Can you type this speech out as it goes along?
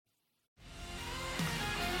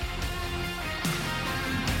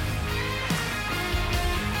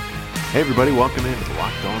Hey everybody, welcome into the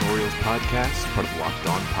Locked On Orioles podcast, part of the Locked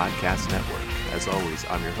On Podcast Network. As always,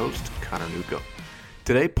 I'm your host, Connor Newcomb.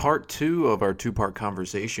 Today, part two of our two-part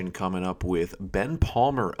conversation coming up with Ben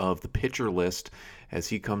Palmer of the Pitcher List as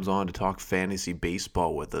he comes on to talk fantasy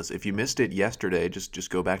baseball with us. If you missed it yesterday, just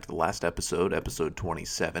go back to the last episode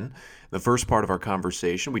 27. The first part of our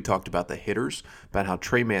conversation, we talked about the hitters, about how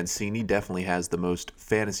Trey Mancini definitely has the most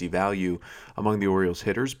fantasy value among the Orioles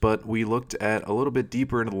hitters, but we looked at a little bit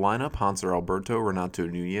deeper into the lineup, Hanser Alberto, Renato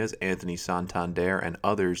Nunez, Anthony Santander, and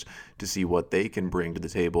others to see what they can bring to the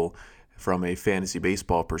table from a fantasy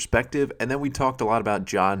baseball perspective. And then we talked a lot about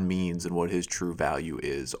John Means and what his true value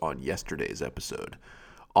is on yesterday's episode.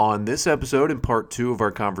 On this episode, in part two of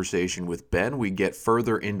our conversation with Ben, we get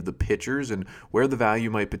further into the pitchers and where the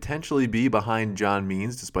value might potentially be behind John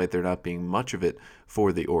Means, despite there not being much of it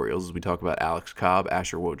for the Orioles, as we talk about Alex Cobb,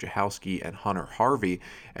 Asher Wojciechowski, and Hunter Harvey.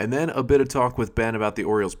 And then a bit of talk with Ben about the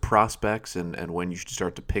Orioles prospects and when you should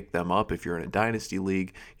start to pick them up if you're in a dynasty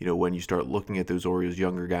league, when you start looking at those Orioles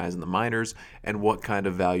younger guys in the minors and what kind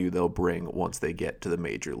of value they'll bring once they get to the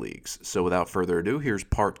major leagues. So without further ado, here's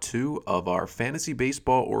part two of our fantasy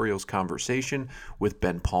baseball Orioles conversation with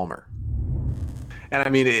Ben Palmer. And I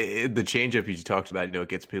mean, the changeup you talked about, it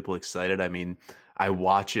gets people excited. I mean, I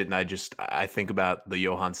watch it and I think about the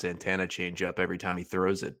Johan Santana changeup every time he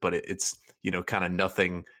throws it, but it's, kind of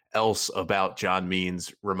nothing else about John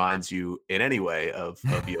Means reminds you in any way of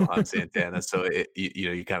Johan Santana. So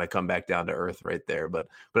you kind of come back down to earth right there. But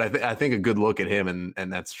I think a good look at him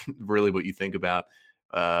and that's really what you think about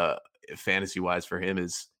fantasy wise for him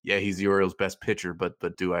is, yeah, he's the Orioles' best pitcher, but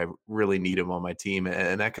do I really need him on my team?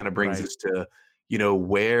 And that kind of brings us to,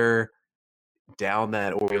 where down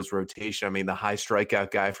that Orioles rotation. I mean, the high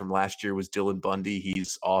strikeout guy from last year was Dylan Bundy.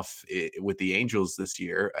 He's off with the Angels this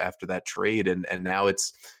year after that trade. And now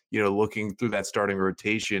it's, looking through that starting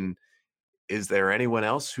rotation, is there anyone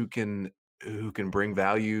else who can bring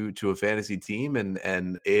value to a fantasy team?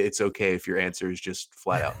 And it's okay if your answer is just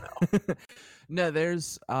flat out no. No,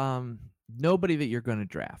 there's nobody that you're going to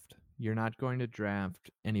draft. You're not going to draft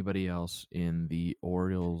anybody else in the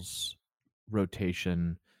Orioles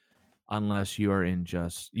rotation unless you are in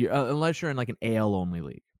unless you're in like an AL only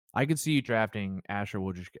league. I could see you drafting Asher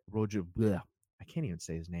Wojciechowski. I can't even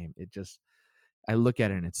say his name. I look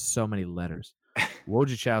at it and it's so many letters.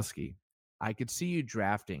 Wojciechowski. I could see you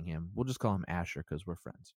drafting him. We'll just call him Asher because we're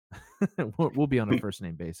friends. We'll be on a first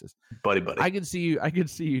name basis. Buddy. I could see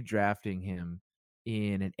you drafting him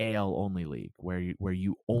in an AL only league where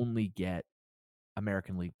you only get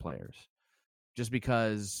American League players, just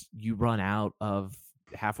because you run out of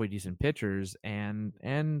halfway decent pitchers, and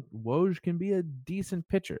Woj can be a decent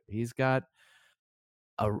pitcher. He's got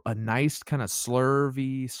a nice kind of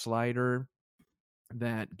slurvy slider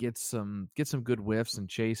that gets some good whiffs and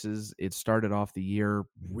chases. It started off the year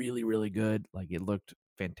really, really good. Like, it looked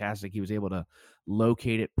fantastic. He was able to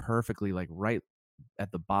locate it perfectly, like right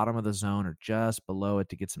at the bottom of the zone or just below it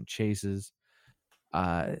to get some chases.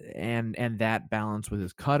 And that balance with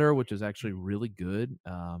his cutter, which is actually really good,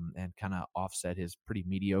 and kind of offset his pretty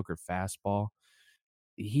mediocre fastball.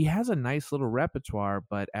 He has a nice little repertoire,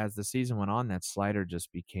 but as the season went on, that slider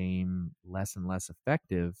just became less and less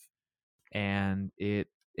effective, and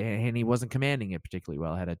he wasn't commanding it particularly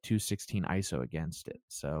well. It had a 216 ISO against it,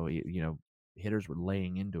 so hitters were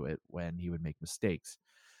laying into it when he would make mistakes.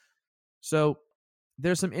 So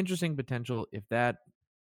there's some interesting potential if that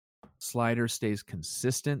slider stays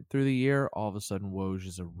consistent through the year. All of a sudden, Woj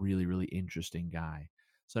is a really, really interesting guy.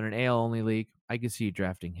 So in an AL only league, I could see you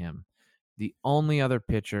drafting him. The only other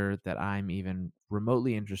pitcher that I'm even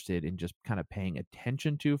remotely interested in just kind of paying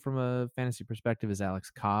attention to from a fantasy perspective is Alex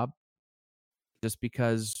Cobb, just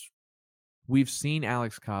because we've seen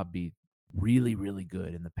Alex Cobb be really, really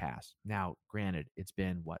good in the past. Now, granted, it's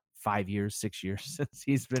been 5 years, 6 years since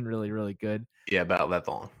he's been really, really good. Yeah, about that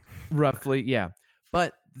long. Roughly, yeah.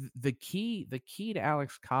 But the key to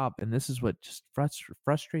Alex Cobb, and this is what just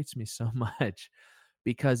frustrates me so much,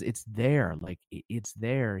 because it's there. Like, it's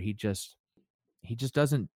there. He just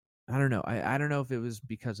doesn't. I don't know. I don't know if it was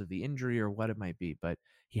because of the injury or what it might be, but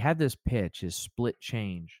he had this pitch, his split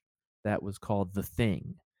change, that was called The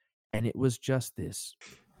Thing, and it was just this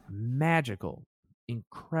magical,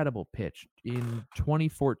 incredible pitch. In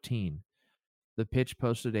 2014, the pitch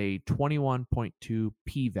posted a 21.2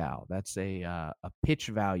 p-val. That's a pitch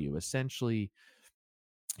value. Essentially,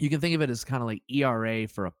 you can think of it as kind of like ERA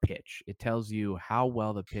for a pitch. It tells you how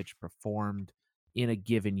well the pitch performed in a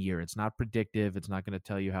given year. It's not predictive. It's not going to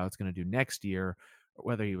tell you how it's going to do next year, or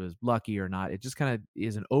whether he was lucky or not. It just kind of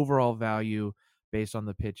is an overall value based on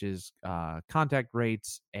the pitch's contact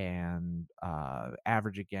rates and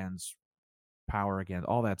average against power again,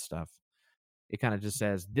 all that stuff. It kind of just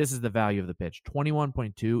says this is the value of the pitch.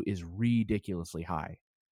 21.2 is ridiculously high.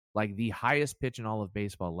 Like the highest pitch in all of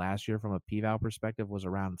baseball last year from a PVAL perspective was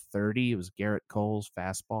around 30. It was Garrett Cole's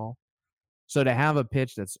fastball. So to have a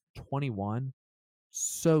pitch that's 21,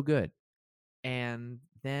 so good. And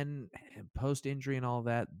then post injury and all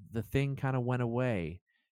that, the thing kind of went away.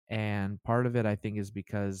 And part of it, I think, is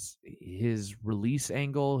because his release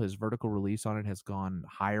angle, his vertical release on it has gone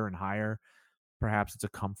higher and higher. Perhaps it's a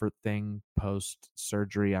comfort thing post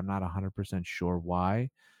surgery. I'm not 100% sure why,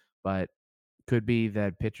 but could be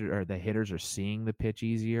that pitcher or the hitters are seeing the pitch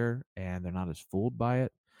easier and they're not as fooled by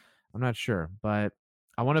it. I'm not sure, but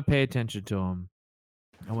I want to pay attention to him.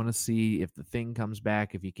 I want to see if the thing comes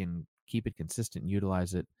back, if he can keep it consistent and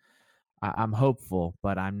utilize it. I'm hopeful,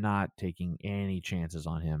 but I'm not taking any chances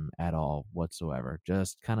on him at all whatsoever.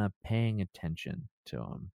 Just kind of paying attention to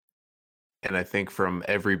him. And I think from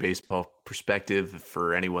every baseball perspective,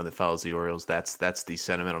 for anyone that follows the Orioles, that's the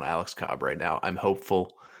sentiment on Alex Cobb right now. I'm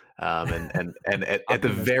hopeful, and at the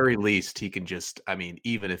very least, he can just. I mean,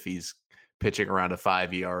 even if he's pitching around a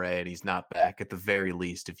 5 ERA and he's not back, at the very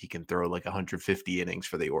least, if he can throw like 150 innings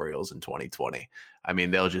for the Orioles in 2020, I mean,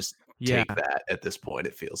 they'll just take that at this point.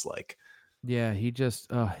 It feels like. Yeah, he just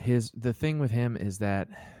the thing with him is that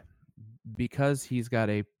because he's got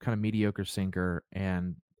a kind of mediocre sinker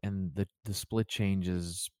and the split change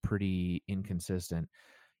is pretty inconsistent.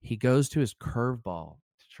 He goes to his curveball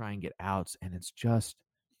to try and get outs, and it's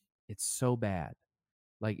so bad.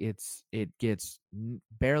 Like it gets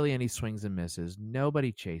barely any swings and misses.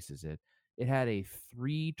 Nobody chases it. It had a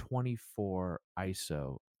 324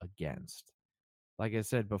 ISO against. Like I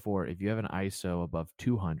said before, if you have an ISO above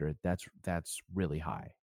 200, that's really high.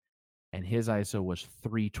 And his ISO was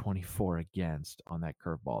 324 against on that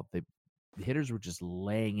curveball. The hitters were just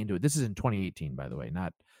laying into it. This is in 2018, by the way,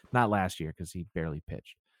 not last year because he barely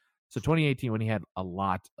pitched. So 2018, when he had a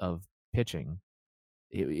lot of pitching,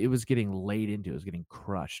 it was getting laid into. It was getting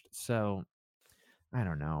crushed. So I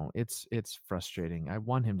don't know. It's frustrating. I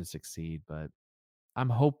want him to succeed, but I'm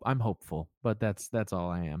hopeful. But that's all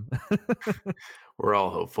I am. We're all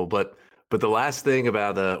hopeful, but the last thing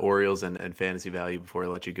about the Orioles and fantasy value before I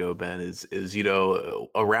let you go, Ben, is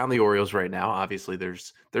around the Orioles right now. Obviously,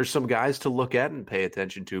 there's some guys to look at and pay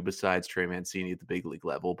attention to besides Trey Mancini at the big league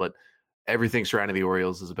level, but everything surrounding the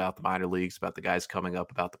Orioles is about the minor leagues, about the guys coming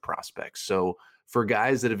up, about the prospects. So for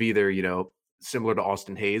guys that have either similar to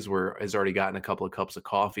Austin Hayes, where has already gotten a couple of cups of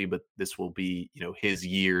coffee, but this will be his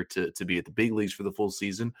year to be at the big leagues for the full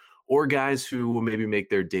season, or guys who will maybe make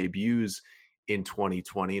their debuts in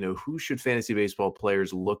 2020. Who should fantasy baseball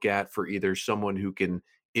players look at for either someone who can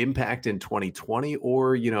impact in 2020,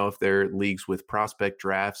 or if they're leagues with prospect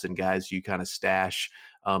drafts and guys you kind of stash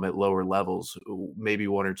at lower levels, maybe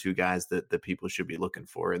one or two guys that people should be looking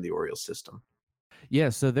for in the Orioles system? Yeah,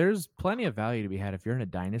 so there's plenty of value to be had if you're in a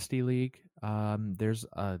dynasty league. There's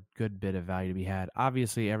a good bit of value to be had.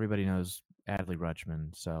 Obviously, everybody knows Adley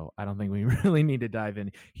Rutschman, so I don't think we really need to dive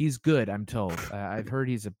in. He's good, I'm told. I've heard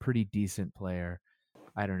he's a pretty decent player.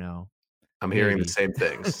 I don't know. I'm hearing the same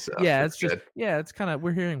things. So yeah, it's just good. Yeah, it's kind of,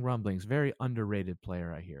 we're hearing rumblings. Very underrated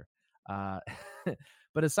player, I hear.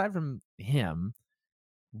 But aside from him,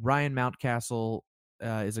 Ryan Mountcastle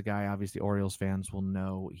is a guy obviously Orioles fans will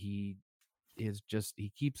know. He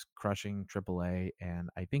keeps crushing AAA, and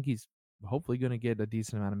I think he's hopefully going to get a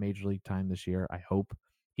decent amount of major league time this year. I hope.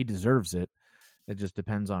 He deserves it. It just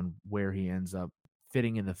depends on where he ends up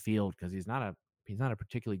fitting in the field, because he's not a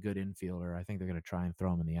particularly good infielder. I think they're going to try and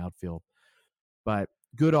throw him in the outfield. But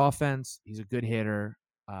good offense. He's a good hitter.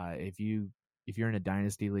 If you're in a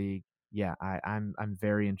dynasty league, yeah, I'm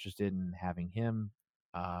very interested in having him.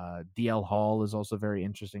 DL Hall is also a very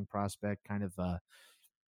interesting prospect. Kind of a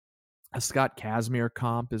Scott Kazmir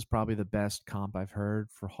comp is probably the best comp I've heard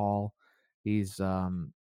for Hall. He's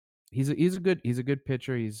a good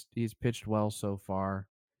pitcher. He's pitched well so far.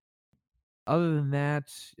 Other than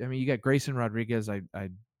that, I mean, you got Grayson Rodriguez.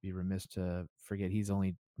 I'd be remiss to forget he's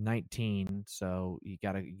only 19, so you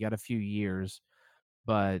got a few years.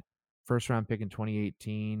 But first round pick in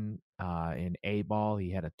 2018 in A ball, he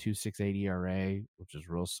had a 2.68 ERA, which is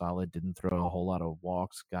real solid. Didn't throw a whole lot of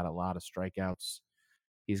walks. Got a lot of strikeouts.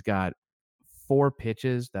 He's got 4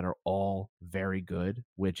 pitches that are all very good,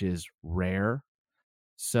 which is rare.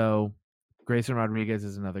 So Grayson Rodriguez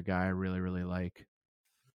is another guy I really, really like.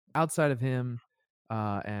 Outside of him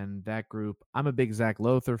and that group, I'm a big Zach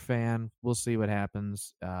Lothar fan. We'll see what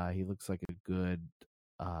happens. He looks like a good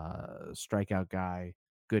strikeout guy,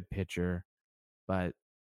 good pitcher. But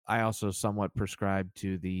I also somewhat prescribe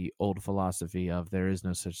to the old philosophy of there is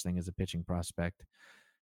no such thing as a pitching prospect,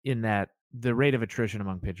 in that the rate of attrition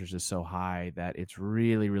among pitchers is so high that it's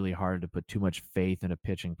really, really hard to put too much faith in a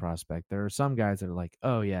pitching prospect. There are some guys that are like,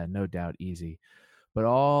 oh, yeah, no doubt, easy. But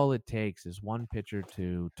all it takes is one pitcher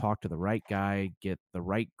to talk to the right guy, get the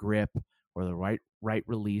right grip or the right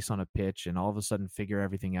release on a pitch, and all of a sudden figure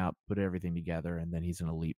everything out, put everything together, and then he's an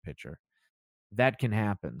elite pitcher. That can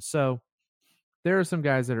happen. So there are some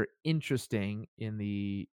guys that are interesting in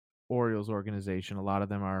the Orioles organization. A lot of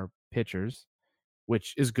them are pitchers,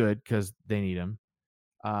 which is good because they need them.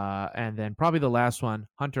 And then probably the last one,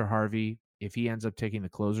 Hunter Harvey, if he ends up taking the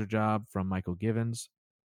closer job from Michael Givens,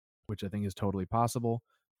 which I think is totally possible,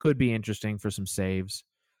 could be interesting for some saves.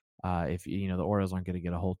 If the Orioles aren't going to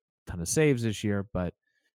get a whole ton of saves this year, but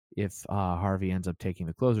if Harvey ends up taking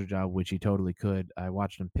the closer job, which he totally could, I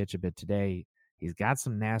watched him pitch a bit today. He's got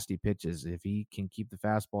some nasty pitches. If he can keep the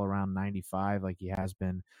fastball around 95 like he has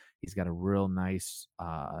been, he's got a real nice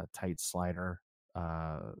tight slider.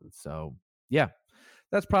 So yeah,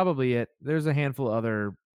 that's probably it. There's a handful of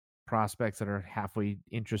other prospects that are halfway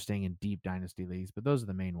interesting in deep dynasty leagues, but those are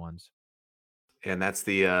the main ones. And that's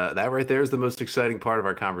the that right there is the most exciting part of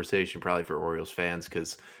our conversation, probably for Orioles fans,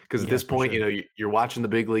 because at this point, sure. you're watching the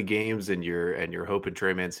big league games and you're hoping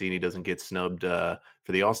Trey Mancini doesn't get snubbed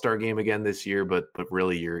for the All-Star game again this year, but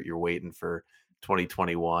really you're waiting for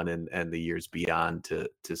 2021 and the years beyond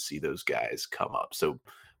to see those guys come up. So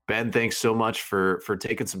Ben, thanks so much for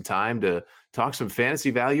taking some time to talk some fantasy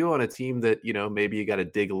value on a team that maybe you got to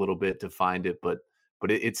dig a little bit to find it, but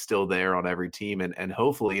it's still there on every team. And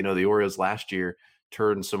hopefully, the Orioles last year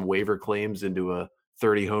turned some waiver claims into a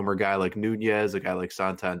 30-homer guy like Nunez, a guy like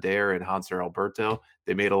Santander, and Hanser Alberto.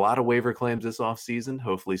 They made a lot of waiver claims this offseason.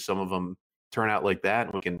 Hopefully some of them turn out like that,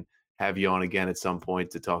 and we can have you on again at some point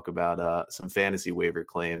to talk about some fantasy waiver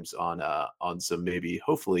claims on some maybe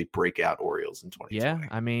hopefully breakout Orioles in 2020. Yeah,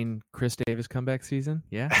 I mean, Chris Davis comeback season.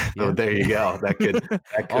 Yeah. Oh, there you go. That could be the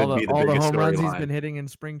all the biggest home runs he's storyline. been hitting in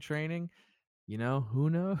spring training. Who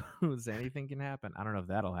knows? Anything can happen. I don't know if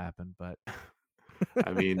that'll happen, but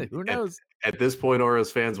I mean, who knows? At this point, Orioles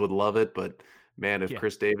fans would love it, but man, if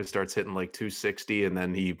Chris Davis starts hitting like 260 and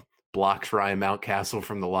then he blocks Ryan Mountcastle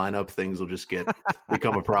from the lineup, things will just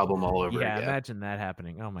become a problem all over again. Imagine that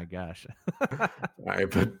happening. Oh my gosh. All right,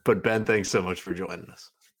 but Ben, thanks so much for joining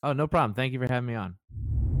us. Oh, no problem. Thank you for having me on.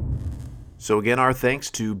 So again, our thanks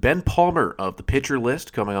to Ben Palmer of the Pitcher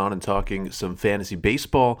List coming on and talking some fantasy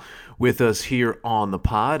baseball with us here on the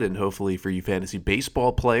pod. And hopefully for you fantasy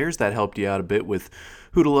baseball players, that helped you out a bit with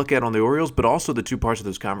who to look at on the Orioles, but also the two parts of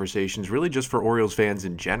those conversations, really just for Orioles fans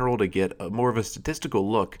in general to get more of a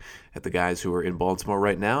statistical look at the guys who are in Baltimore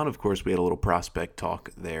right now. And of course, we had a little prospect talk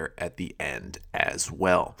there at the end as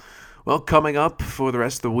well. Well, coming up for the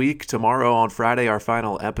rest of the week, tomorrow on Friday, our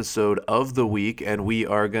final episode of the week, and we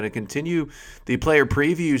are going to continue the player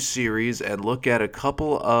preview series and look at a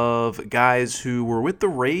couple of guys who were with the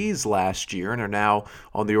Rays last year and are now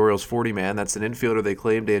on the Orioles 40-man. That's an infielder they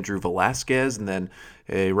claimed, Andrew Velasquez, and then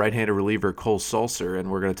a right-handed reliever, Cole Sulser, and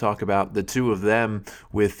we're going to talk about the two of them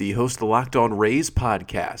with the host of the Locked On Rays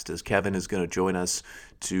podcast, as Kevin is going to join us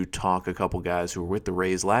to talk a couple guys who were with the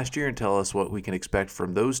Rays last year and tell us what we can expect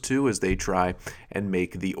from those two as they try and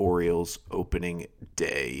make the Orioles opening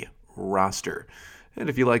day roster. And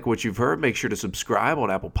if you like what you've heard, make sure to subscribe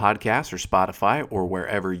on Apple Podcasts or Spotify or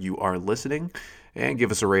wherever you are listening, and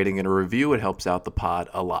give us a rating and a review. It helps out the pod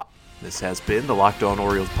a lot. This has been the Locked On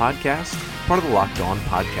Orioles podcast, part of the Locked On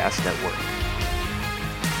Podcast Network.